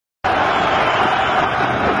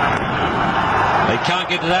can't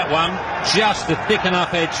get to that one. Just a thick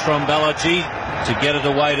enough edge from Balaji to get it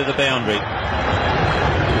away to the boundary.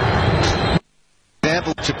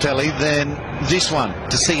 Example, Chapelli, than this one,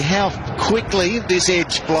 to see how quickly this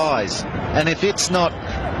edge flies. And if it's not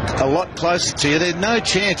a lot closer to you, there's no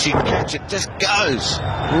chance you can catch it. Just goes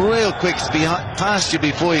real quick. It's past you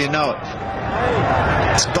before you know it.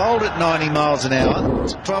 It's bowled at 90 miles an hour.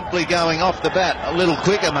 It's promptly going off the bat a little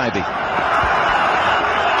quicker maybe.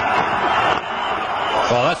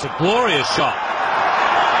 Well, that's a glorious shot.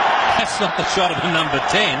 That's not the shot of a number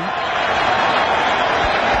 10.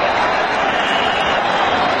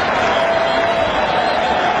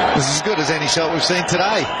 This is as good as any shot we've seen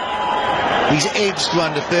today. He's edged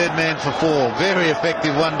one to third man for 4. Very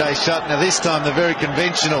effective one-day shot. Now this time they're very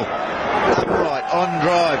conventional. Upright, on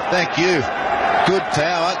drive. Thank you. Good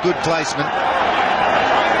power, good placement.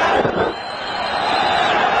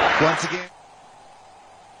 Once again.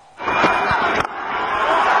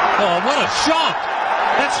 Oh, what a shot!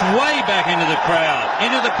 That's way back into the crowd,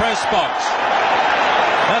 into the press box.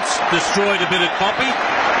 That's destroyed a bit of copy.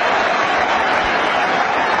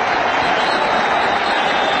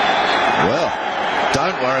 Well,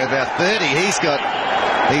 don't worry about 30. He's got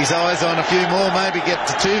his eyes on a few more, maybe get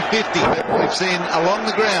to 250. But we've seen along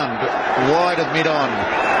the ground, wide of mid-on.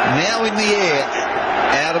 Now in the air,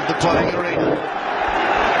 out of the playing arena.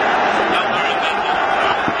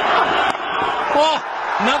 Oh,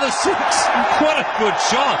 another 6. What a good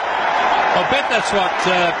shot. I bet that's what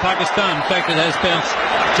Pakistan, in fact it has bounced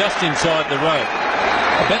just inside the rope.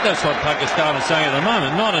 I bet that's what Pakistan is saying at the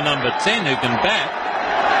moment. Not a number 10 who can bat.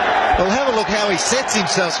 Well, have a look how he sets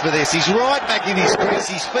himself for this. He's right back in his crease,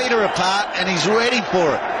 his feet are apart, and he's ready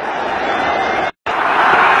for it.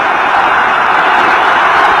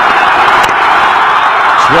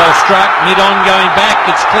 It's well struck, mid-on going back,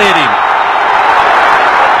 it's cleared him.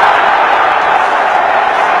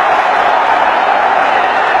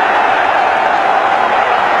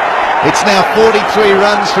 It's now 43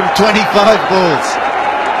 runs from 25 balls.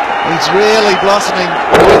 He's really blossoming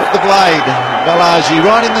with the blade. Balaji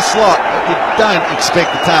right in the slot. You don't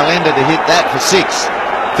expect the tail ender to hit that for 6.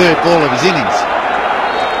 Third ball of his innings.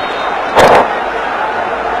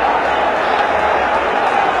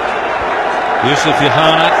 Yusuf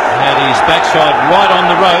Yohana had his backside right on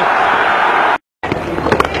the rope.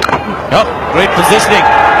 Oh, great positioning.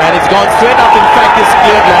 And it's gone straight up. In fact, it's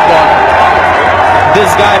cleared long ball.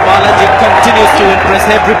 This guy Balaji continues to impress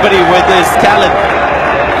everybody with his talent.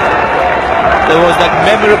 There was that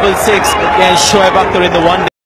memorable 6 against Shoaib Akhtar in the one day.